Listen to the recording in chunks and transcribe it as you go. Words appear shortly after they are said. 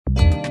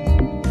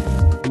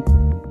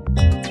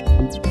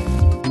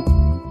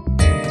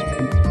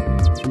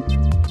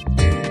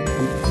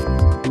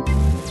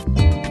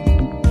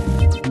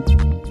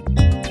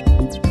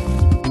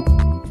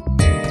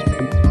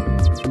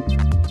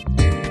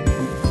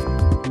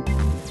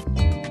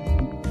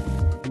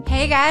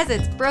Hey guys,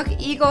 it's Brooke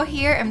Eagle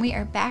here, and we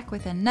are back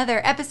with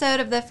another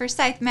episode of the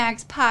Forsyth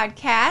Mags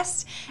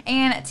podcast.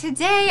 And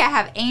today I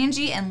have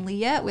Angie and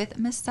Leah with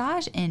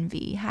Massage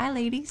Envy. Hi,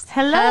 ladies.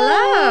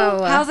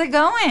 Hello. How's it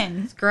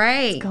going? It's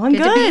great. It's going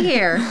good to be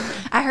here.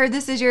 I heard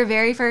this is your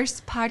very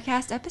first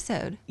podcast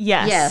episode.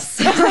 Yes.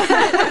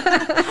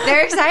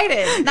 They're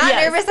excited. Not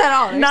Yes. nervous at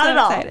all. They're Not so at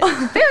all.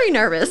 excited. Very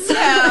nervous.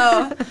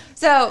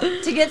 So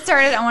to get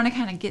started, I want to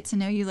kind of get to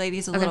know you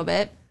ladies a little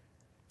bit.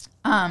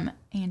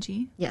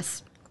 Angie,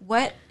 Yes.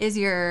 what is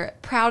your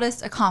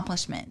proudest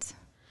accomplishment?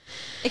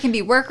 It can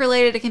be work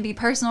related, it can be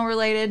personal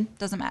related,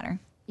 doesn't matter.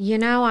 You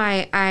know,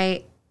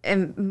 I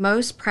am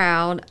most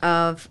proud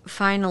of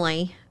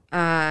finally,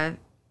 in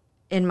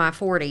my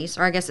 40s,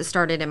 or I guess it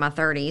started in my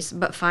 30s,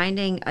 but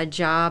finding a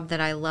job that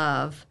I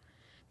love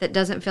that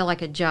doesn't feel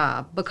like a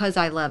job because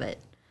I love it.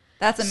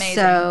 That's amazing.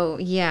 So,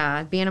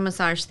 yeah, being a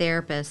massage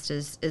therapist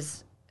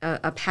is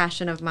a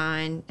passion of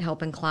mine,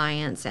 helping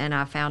clients, and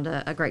I found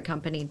a great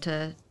company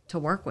to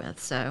work with.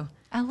 So,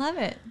 I love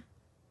it.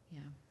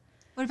 yeah.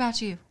 What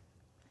about you?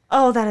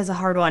 Oh, that is a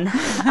hard one.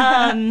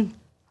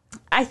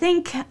 I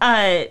think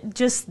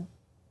just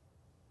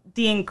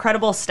the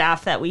incredible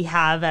staff that we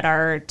have at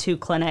our two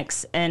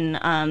clinics and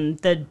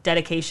the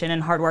dedication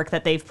and hard work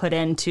that they've put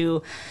in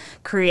to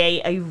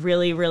create a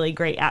really, really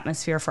great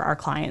atmosphere for our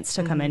clients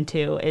to come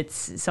into.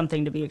 It's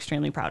something to be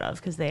extremely proud of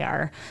because they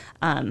are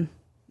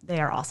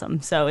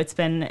awesome. So it's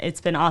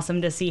been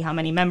awesome to see how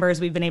many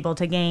members we've been able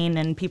to gain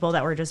and people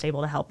that we're just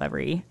able to help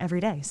every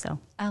day. So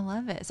I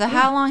love it. So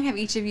how long have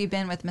each of you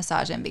been with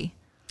Massage Envy?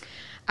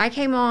 I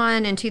came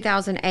on in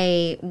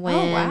 2008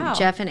 when wow.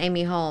 Jeff and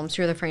Amy Holmes,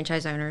 who are the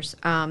franchise owners,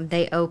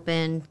 they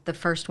opened the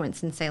first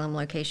Winston-Salem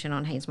location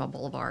on Haynesville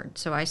Boulevard.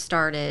 So I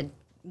started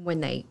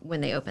when they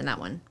opened that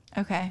one.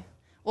 Okay.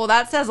 Well,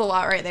 that says a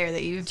lot right there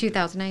that you've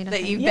 2008. I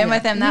think. been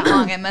with them that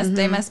long.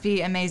 They must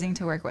be amazing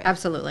to work with.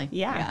 Absolutely.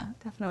 yeah.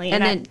 Definitely.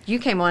 And then you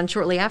came on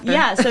shortly after.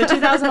 Yeah, so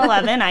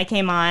 2011, I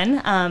came on.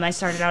 I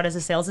started out as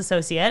a sales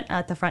associate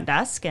at the front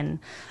desk, and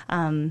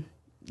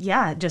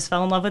just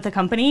fell in love with the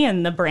company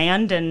and the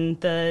brand and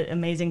the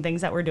amazing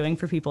things that we're doing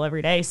for people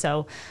every day.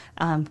 So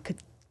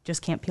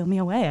just can't peel me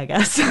away, I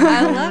guess.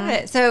 I love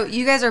it. So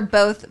you guys are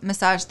both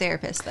massage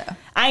therapists, though.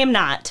 I am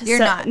not. You're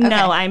not? Okay.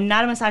 No, I'm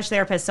not a massage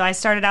therapist. So I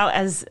started out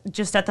as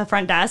just at the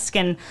front desk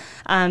and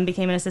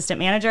became an assistant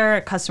manager,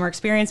 a customer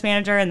experience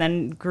manager, and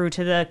then grew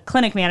to the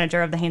clinic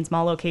manager of the Haynes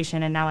Mall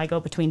location. And now I go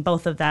between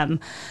both of them,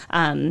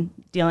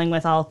 dealing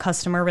with all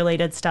customer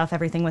related stuff,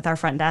 everything with our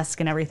front desk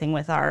and everything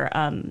with our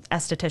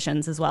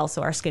estheticians as well.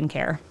 So our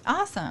skincare.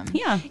 Awesome.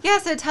 Yeah. Yeah,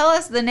 so tell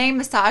us, the name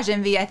Massage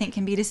Envy, I think,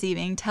 can be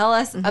deceiving. Tell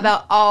us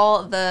about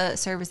all the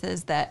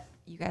services that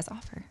you guys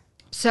offer.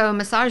 So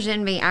Massage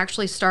Envy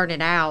actually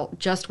started out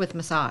just with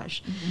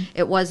massage.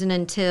 It wasn't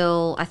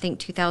until I think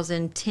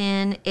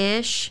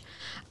 2010-ish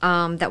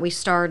that we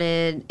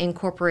started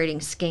incorporating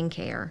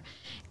skincare.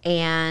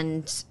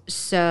 And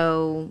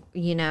so,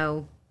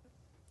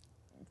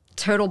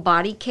 total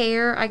body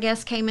care, I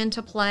guess, came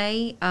into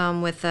play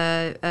with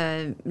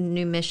a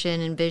new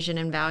mission and vision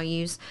and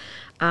values.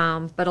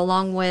 But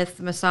along with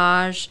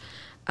massage,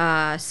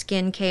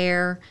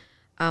 skincare,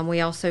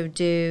 we also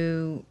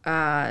do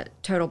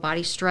total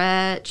body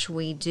stretch.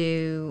 We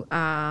do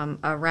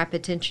a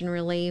rapid tension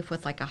relief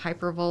with like a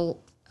hypervolt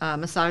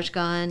massage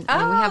gun. I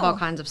mean, we have all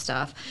kinds of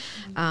stuff.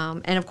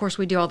 And of course,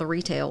 we do all the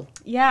retail.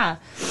 Yeah.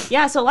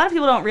 So a lot of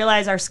people don't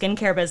realize our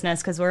skincare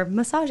business because we're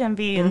Massage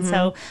Envy. And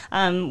so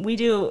we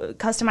do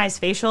customized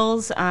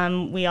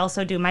facials. We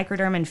also do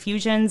microderm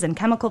infusions and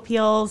chemical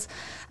peels.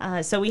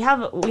 So we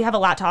have a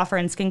lot to offer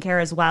in skincare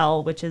as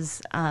well, which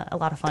is a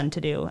lot of fun to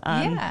do.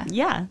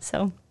 Yeah.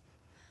 So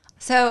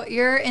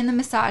you're in the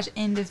massage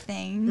end of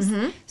things.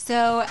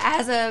 So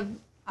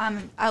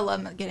I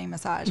love getting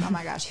massage. Oh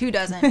my gosh, who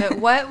doesn't? But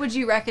what would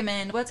you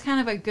recommend? What's kind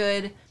of a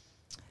good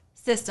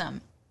system?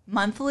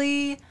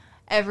 Monthly,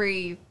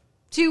 every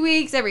 2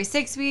 weeks, every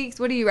 6 weeks?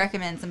 What do you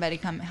recommend somebody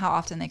how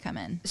often they come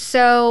in?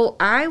 So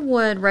I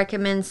would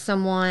recommend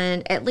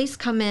someone at least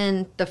come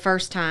in the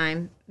first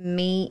time,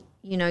 meet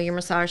your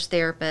massage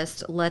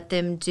therapist, let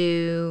them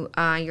do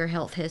your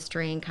health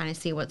history and kind of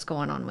see what's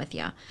going on with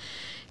you.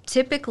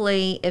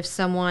 Typically, if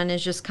someone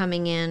is just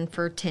coming in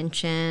for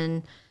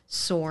tension,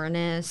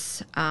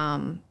 soreness,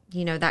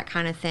 that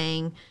kind of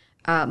thing,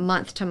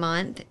 month to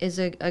month is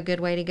a good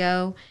way to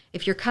go.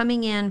 If you're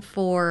coming in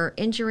for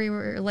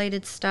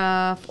injury-related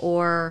stuff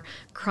or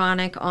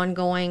chronic,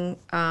 ongoing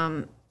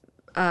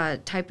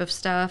type of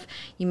stuff,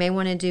 you may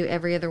want to do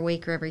every other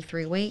week or every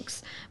 3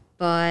 weeks,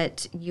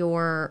 but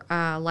your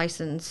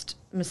licensed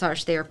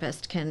massage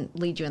therapist can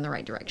lead you in the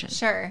right direction.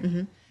 Sure.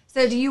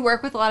 So do you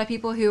work with a lot of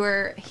people who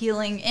are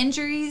healing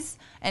injuries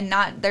and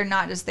they're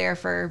not just there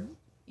for,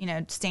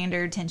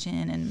 standard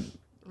tension and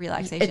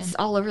relaxation? It's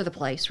all over the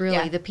place, really.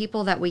 Yeah. The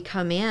people that we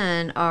come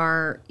in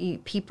are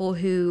people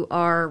who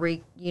are,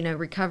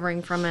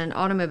 recovering from an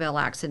automobile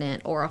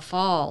accident or a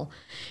fall.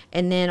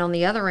 And then on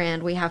the other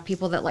end, we have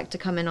people that like to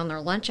come in on their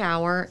lunch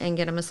hour and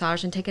get a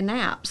massage and take a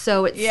nap.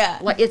 So it's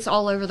it's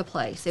all over the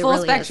place. It Full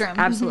really spectrum. is.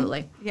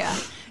 Absolutely. Yeah.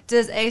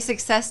 Does a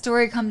success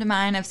story come to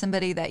mind of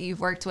somebody that you've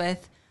worked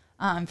with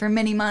for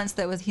many months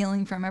that was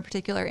healing from a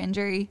particular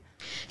injury?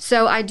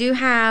 So I do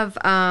have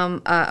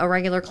a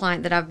regular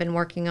client that I've been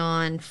working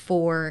on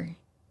for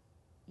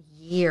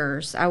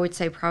years. I would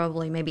say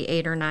probably maybe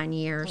 8 or 9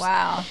 years.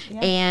 Wow. Yeah.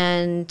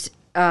 And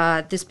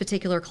this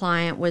particular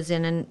client was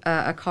in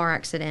a car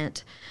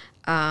accident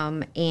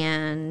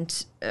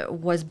and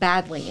was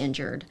badly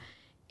injured.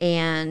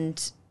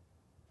 And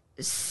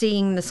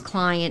seeing this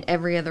client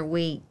every other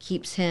week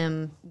keeps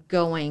him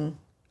going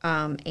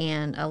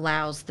and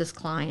allows this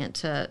client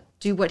to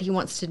do what he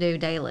wants to do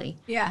daily.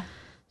 Yeah.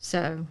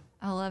 So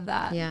I love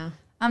that. Yeah.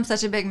 I'm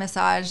such a big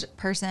massage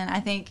person. I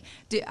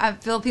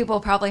feel people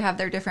probably have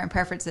their different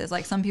preferences.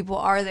 Like some people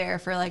are there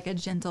for like a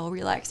gentle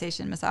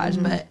relaxation massage,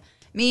 but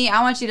me,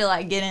 I want you to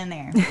like get in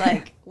there,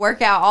 like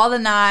work out all the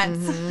knots.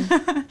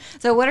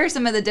 So what are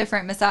some of the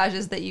different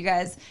massages that you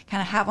guys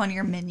kind of have on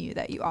your menu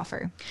that you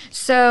offer?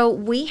 So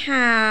we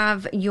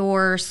have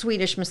your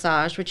Swedish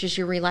massage, which is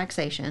your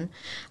relaxation.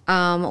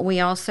 We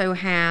also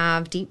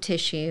have deep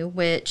tissue,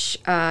 which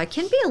can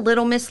be a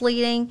little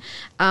misleading.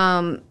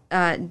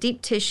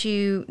 Deep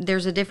tissue,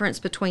 there's a difference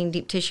between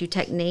deep tissue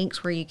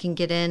techniques where you can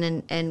get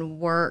in and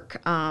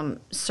work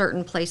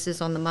certain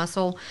places on the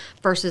muscle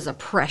versus a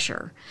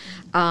pressure.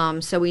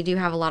 So we do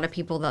have a lot of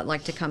people that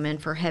like to come in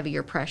for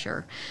heavier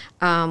pressure.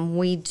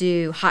 We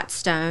do hot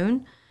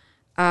stone.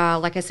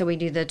 Like I said, we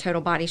do the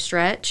total body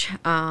stretch,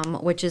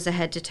 which is a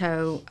head to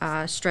toe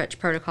stretch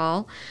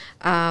protocol.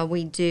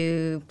 We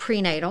do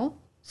prenatal.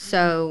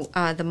 So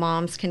the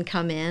moms can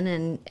come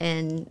in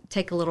and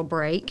take a little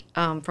break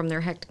from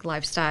their hectic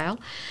lifestyle.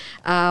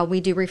 We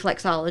do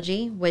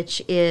reflexology,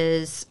 which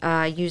is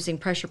using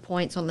pressure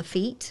points on the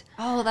feet.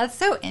 Oh, that's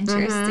so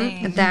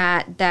interesting.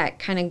 That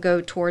kind of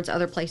go towards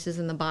other places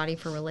in the body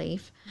for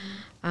relief.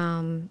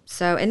 And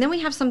then we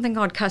have something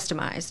called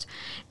customized,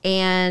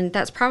 and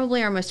that's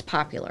probably our most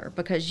popular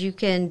because you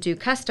can do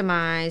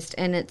customized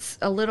and it's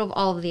a little of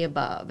all of the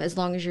above as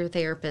long as your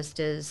therapist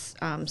is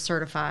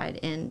certified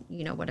in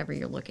whatever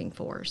you're looking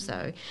for.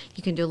 So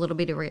you can do a little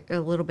bit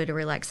of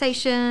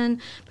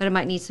relaxation, but I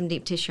might need some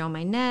deep tissue on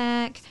my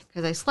neck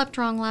because I slept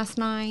wrong last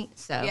night.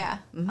 So yeah,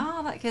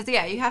 because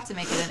you have to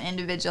make it an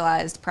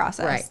individualized process.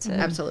 Right,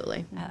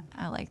 absolutely.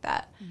 I like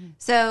that.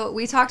 So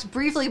we talked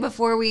briefly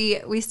before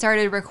we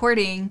started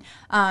recording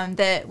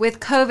that with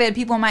COVID,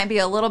 people might be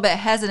a little bit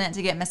hesitant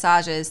to get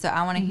massages. So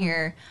I want to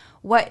hear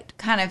what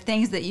kind of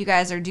things that you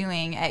guys are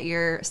doing at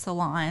your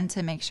salon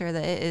to make sure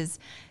that it is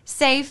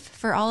safe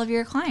for all of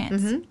your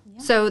clients. Yeah.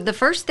 So the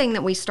first thing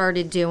that we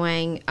started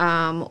doing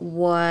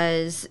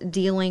was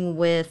dealing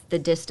with the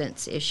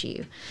distance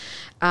issue.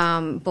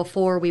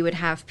 Before we would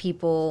have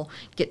people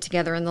get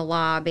together in the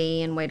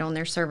lobby and wait on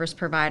their service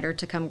provider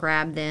to come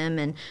grab them.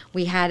 And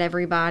we had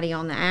everybody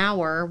on the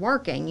hour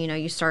working.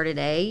 You start at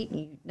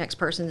 8, next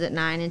person's at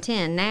 9 and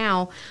 10.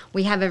 Now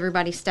we have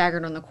everybody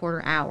staggered on the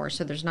quarter hour.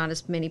 So there's not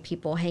as many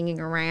people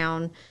hanging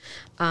around,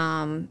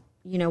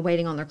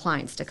 waiting on their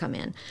clients to come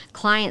in.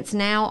 Clients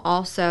now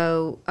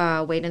also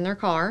wait in their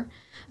car.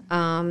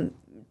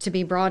 To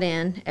be brought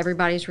in,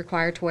 everybody's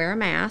required to wear a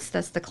mask.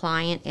 That's the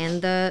client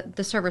and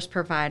the service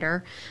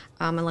provider,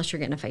 unless you're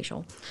getting a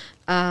facial.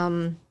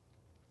 And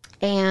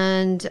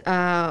the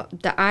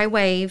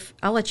iWave,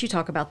 I'll let you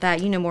talk about that.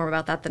 You know more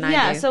about that than I do.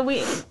 Yeah, so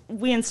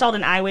we installed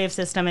an iWave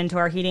system into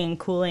our heating and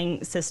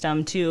cooling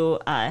system to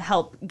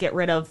help get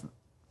rid of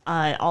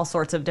all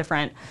sorts of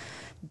different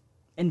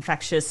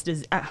infectious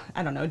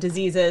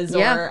diseases or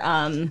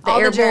the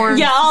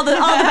airborne, all the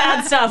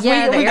bad stuff.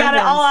 Yeah, we got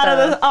it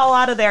all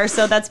out of there.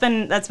 So that's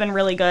been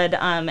really good.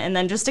 And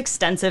then just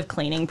extensive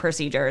cleaning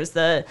procedures.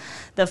 The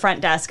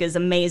front desk is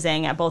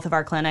amazing at both of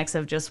our clinics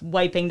of just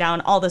wiping down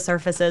all the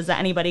surfaces that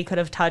anybody could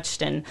have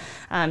touched and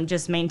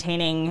just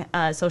maintaining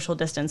social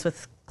distance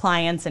with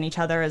clients and each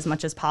other as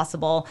much as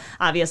possible.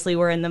 Obviously,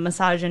 we're in the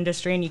massage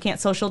industry and you can't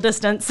social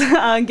distance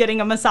getting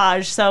a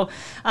massage. So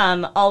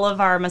all of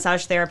our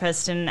massage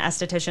therapists and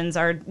estheticians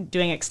are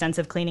doing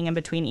extensive cleaning in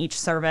between each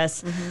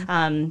service.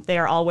 They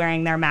are all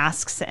wearing their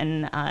masks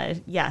and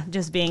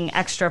just being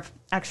extra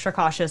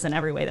cautious in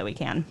every way that we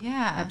can.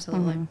 Yeah,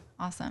 absolutely.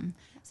 Awesome.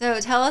 So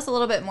tell us a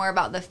little bit more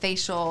about the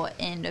facial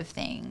end of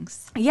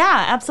things.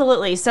 Yeah,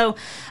 absolutely. So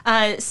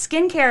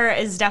skincare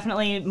is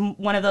definitely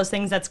one of those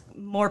things that's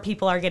more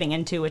people are getting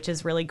into, which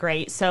is really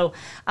great. So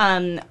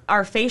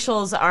our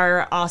facials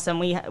are awesome.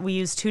 We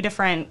use 2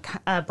 different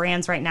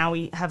brands right now.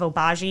 We have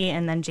Obagi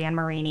and then Jan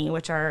Marini,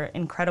 which are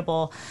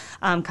incredible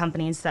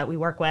companies that we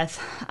work with.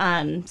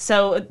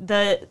 So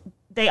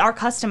they are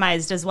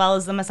customized as well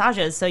as the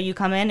massages. So you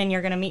come in and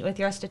you're going to meet with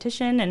your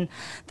esthetician, and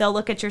they'll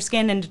look at your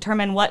skin and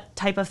determine what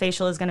type of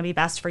facial is going to be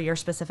best for your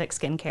specific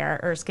skin care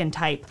or skin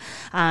type.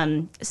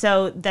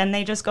 So then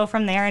they just go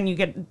from there, and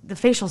the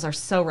facials are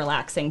so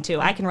relaxing too.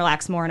 I can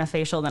relax more in a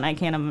facial than I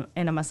can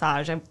in a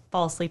massage. I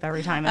fall asleep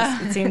every time,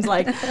 it seems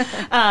like.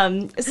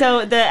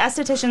 So the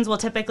estheticians will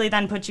typically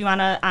then put you on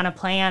a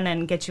plan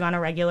and get you on a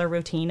regular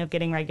routine of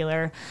getting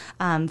regular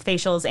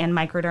facials and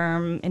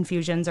microderm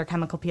infusions or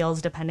chemical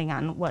peels, depending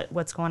on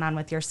what's going on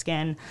with your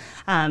skin.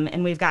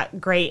 And we've got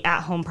great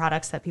at-home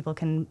products that people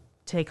can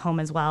take home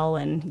as well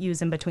and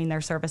use in between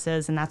their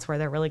services, and that's where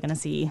they're really going to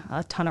see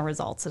a ton of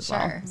results as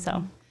well.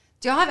 So,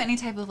 do y'all have any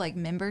type of like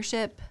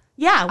membership?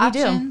 Yeah, we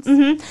options?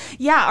 do.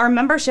 Yeah, our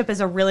membership is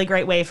a really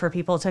great way for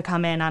people to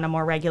come in on a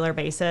more regular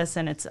basis,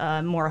 and it's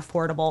more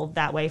affordable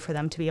that way for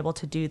them to be able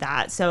to do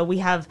that. So we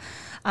have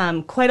a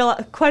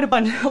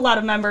lot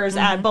of members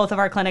at both of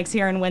our clinics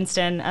here in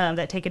Winston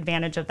that take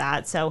advantage of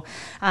that. So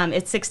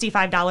it's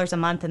 $65 a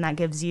month, and that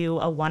gives you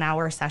a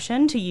 1-hour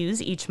session to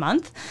use each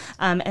month.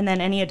 And then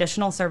any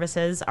additional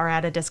services are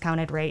at a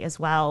discounted rate as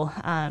well.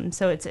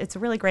 So it's a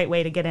really great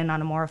way to get in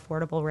on a more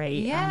affordable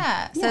rate.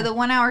 Yeah. So the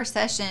 1-hour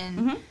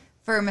session.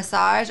 For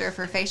massage or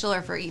for facial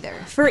or for either?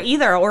 For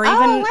either, or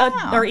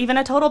even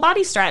a total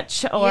body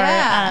stretch, or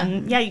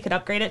you could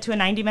upgrade it to a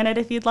 90-minute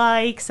if you'd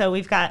like. So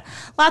we've got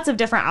lots of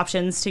different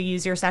options to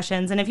use your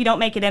sessions. And if you don't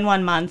make it in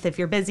 1 month, if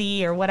you're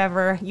busy or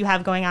whatever you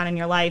have going on in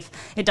your life,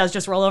 it does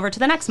just roll over to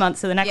the next month.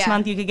 So the next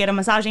month you could get a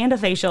massage and a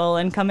facial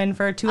and come in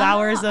for 2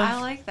 hours of.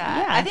 I like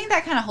that. Yeah. I think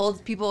that kind of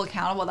holds people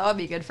accountable. That would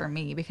be good for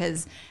me,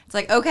 because it's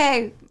like,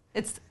 okay,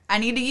 I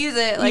need to use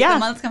it. Like the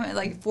month's coming,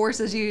 like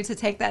forces you to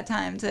take that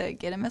time to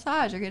get a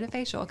massage or get a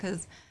facial,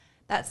 because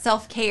that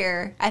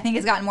self-care, I think,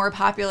 has gotten more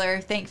popular,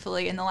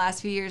 thankfully, in the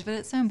last few years. But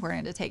it's so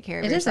important to take care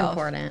of yourself.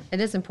 It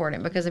is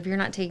important, because if you're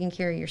not taking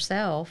care of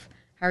yourself,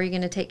 how are you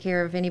going to take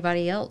care of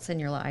anybody else in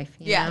your life?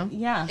 You know?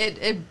 Yeah.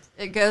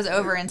 It goes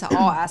over into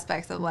all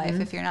aspects of life.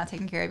 If you're not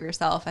taking care of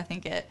yourself, I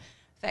think it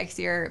affects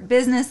your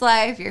business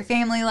life, your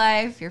family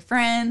life, your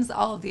friends,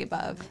 all of the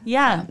above.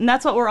 Yeah, and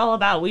that's what we're all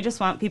about. We just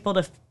want people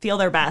to feel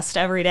their best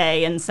every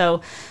day. And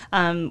so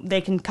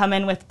they can come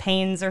in with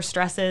pains or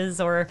stresses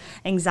or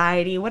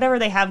anxiety, whatever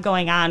they have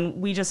going on.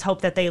 We just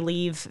hope that they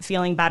leave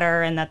feeling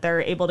better, and that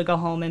they're able to go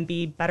home and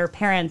be better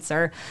parents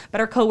or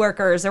better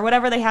coworkers or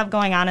whatever they have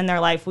going on in their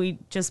life. We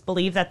just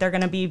believe that they're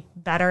going to be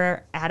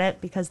better at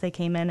it because they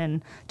came in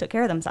and took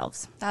care of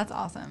themselves. That's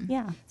awesome.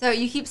 Yeah. So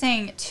you keep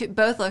saying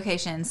both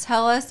locations.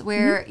 Tell us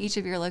where each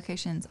of your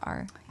locations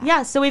are.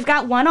 Yeah, so we've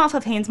got one off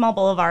of Haynes Mall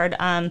Boulevard.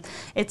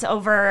 It's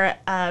over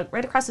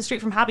right across the street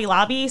from Hobby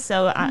Lobby,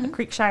 so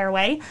Creekshire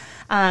Way.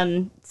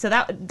 So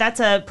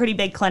that's a pretty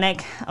big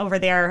clinic over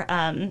there.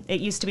 It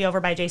used to be over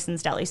by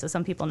Jason's Deli, so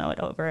some people know it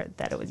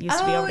used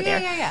to be over there.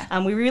 Yeah.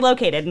 We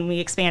relocated and we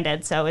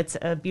expanded, so it's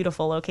a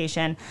beautiful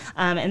location.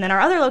 And then our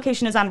other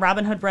location is on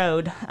Robin Hood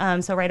Road,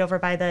 so right over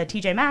by the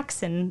TJ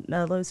Maxx and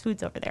Lowe's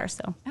Foods over there.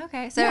 So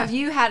okay, so if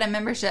you had a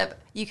membership,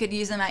 you could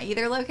use them at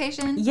either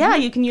location? Yeah,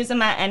 you can use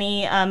them at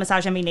any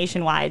Massage Envy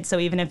nationwide. So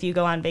even if you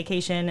go on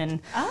vacation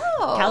in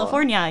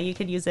California, you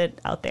could use it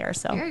out there.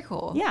 So very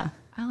cool. Yeah.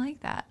 I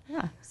like that.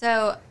 Yeah.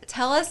 So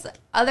tell us,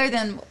 other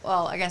than,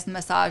 well, I guess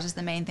massage is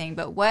the main thing,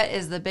 but what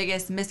is the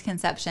biggest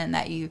misconception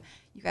that you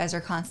guys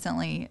are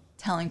constantly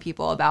telling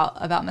people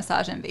about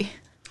Massage Envy?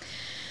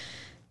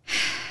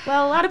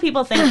 Well, a lot of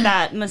people think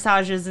that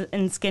massages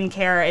and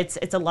skincare,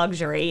 it's a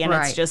luxury, and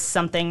Right. it's just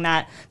something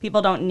that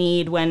people don't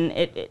need, when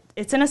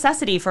it's a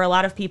necessity for a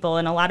lot of people,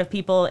 and a lot of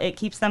people, it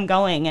keeps them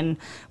going. And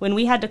when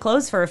we had to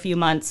close for a few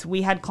months,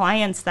 we had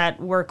clients that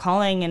were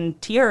calling in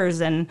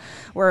tears and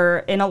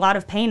were in a lot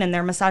of pain, and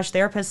their massage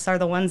therapists are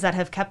the ones that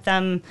have kept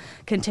them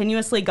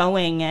continuously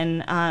going.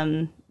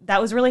 And that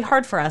was really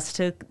hard for us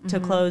to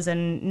close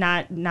and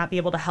not be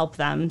able to help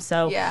them.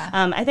 So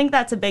I think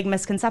that's a big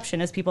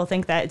misconception, is people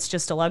think that it's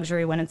just a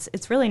luxury, when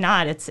it's really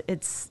not.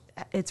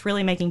 It's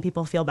really making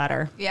people feel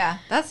better. Yeah,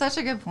 that's such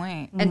a good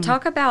point. And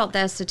talk about the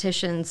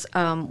estheticians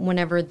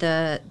whenever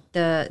the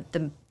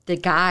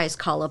guys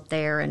call up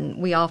there and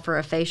we offer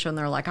a facial, and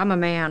they're like, I'm a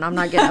man, I'm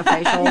not getting a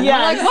facial. And we're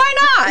like, why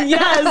not?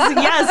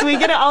 Yes, we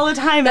get it all the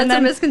time. That's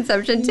a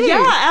misconception too.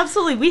 Yeah,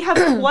 absolutely. We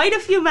have quite a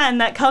few men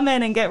that come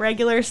in and get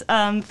regular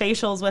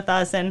facials with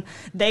us, and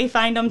they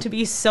find them to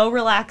be so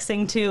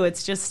relaxing too.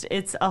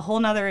 It's a whole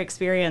nother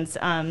experience.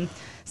 And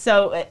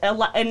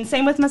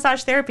same with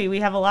massage therapy.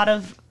 We have a lot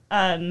of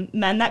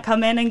men that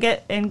come in and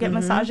get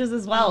massages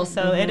as well.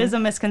 So it is a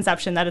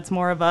misconception that it's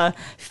more of a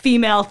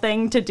female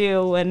thing to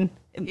do, and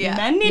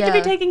men need to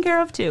be taken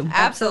care of too.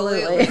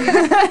 Absolutely.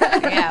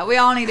 Yeah, we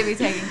all need to be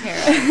taken care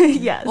of.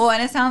 Yes. Well,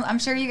 and I'm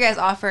sure you guys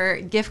offer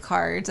gift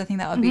cards. I think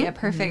that would be a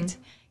perfect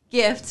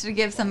gift to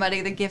give somebody,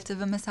 the gift of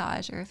a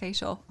massage or a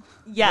facial.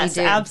 Yes,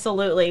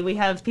 absolutely. We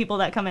have people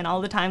that come in all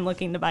the time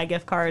looking to buy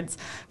gift cards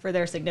for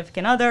their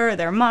significant other, or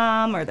their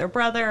mom, or their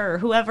brother, or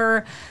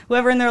whoever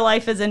in their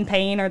life is in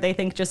pain, or they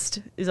think just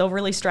is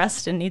overly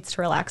stressed and needs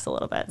to relax a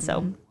little bit.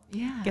 So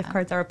gift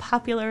cards are a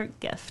popular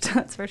gift,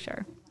 that's for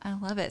sure. I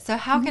love it. So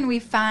how can we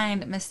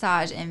find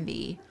Massage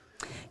Envy?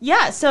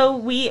 Yeah,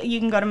 so you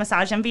can go to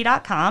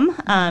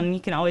massagenvy.com. You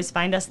can always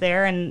find us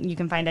there, and you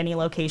can find any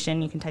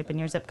location. You can type in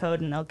your zip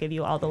code, and they'll give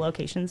you all the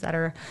locations that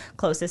are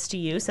closest to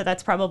you. So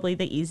that's probably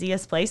the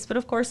easiest place. But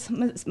of course,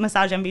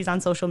 Massage Envy is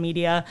on social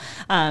media,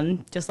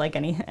 just like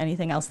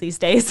anything else these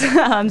days. So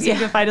you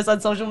can find us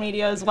on social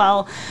media as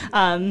well.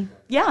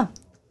 Yeah.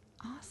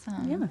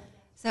 Awesome. Yeah.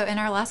 So in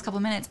our last couple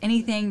minutes,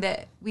 anything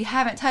that we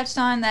haven't touched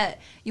on that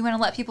you want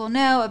to let people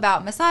know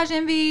about Massage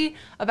Envy,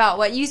 about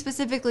what you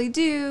specifically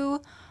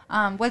do?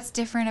 What's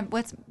different?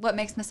 What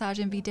makes Massage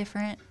Envy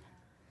different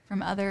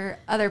from other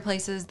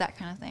places? That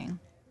kind of thing.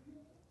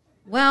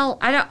 Well,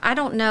 I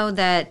don't know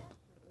that.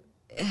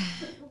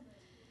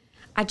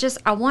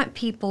 I want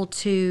people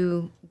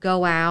to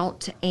go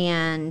out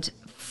and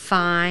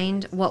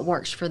find what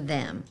works for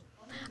them.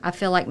 I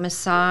feel like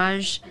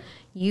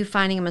you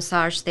finding a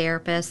massage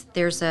therapist,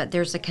 there's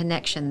a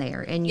connection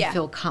there, and you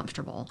feel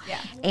comfortable. Yeah.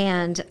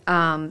 And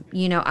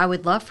I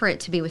would love for it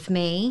to be with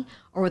me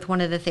or with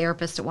one of the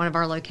therapists at one of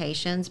our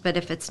locations. But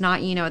if it's not,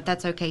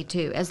 that's okay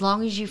too. As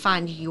long as you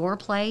find your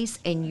place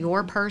and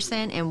your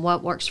person and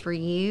what works for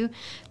you,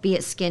 be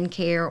it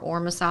skincare or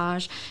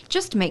massage,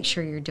 just make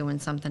sure you're doing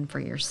something for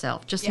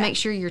yourself. Just make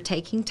sure you're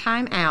taking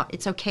time out.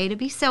 It's okay to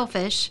be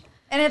selfish.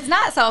 And it's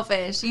not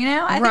selfish,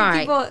 I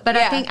think people, but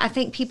I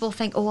think people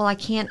think, oh well, I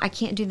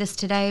can't do this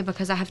today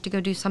because I have to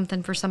go do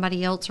something for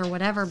somebody else or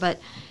whatever. But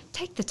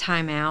take the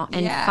time out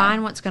and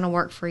find what's going to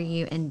work for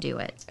you and do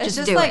it. It's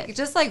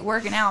just like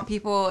working out.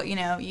 People,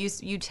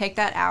 you take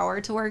that hour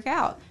to work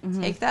out.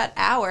 Mm-hmm. Take that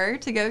hour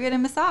to go get a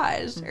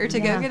massage or to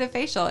go get a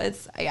facial.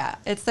 It's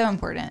so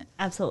important.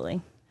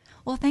 Absolutely.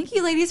 Well, thank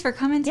you, ladies, for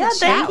coming to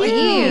chat with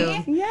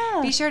me.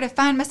 Yeah. Be sure to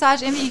find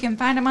Massage Envy. You can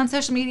find them on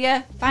social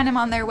media. Find them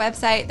on their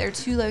website. There are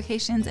 2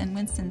 locations in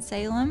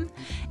Winston-Salem.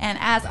 And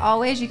as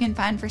always, you can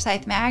find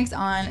Forsyth Mags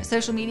on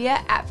social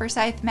media at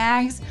Forsyth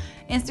Mags,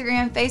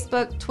 Instagram,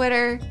 Facebook,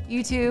 Twitter,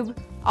 YouTube,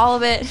 all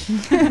of it,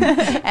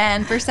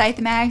 and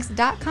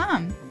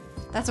forsythmags.com.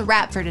 That's a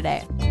wrap for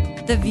today.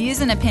 The views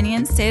and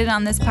opinions stated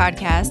on this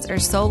podcast are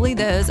solely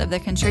those of the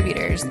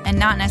contributors and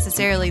not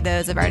necessarily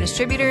those of our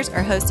distributors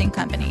or hosting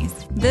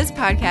companies. This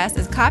podcast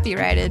is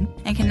copyrighted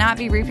and cannot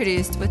be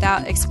reproduced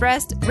without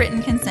expressed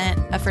written consent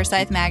of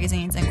Forsyth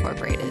Magazines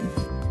Incorporated.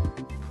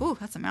 Ooh,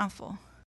 that's a mouthful.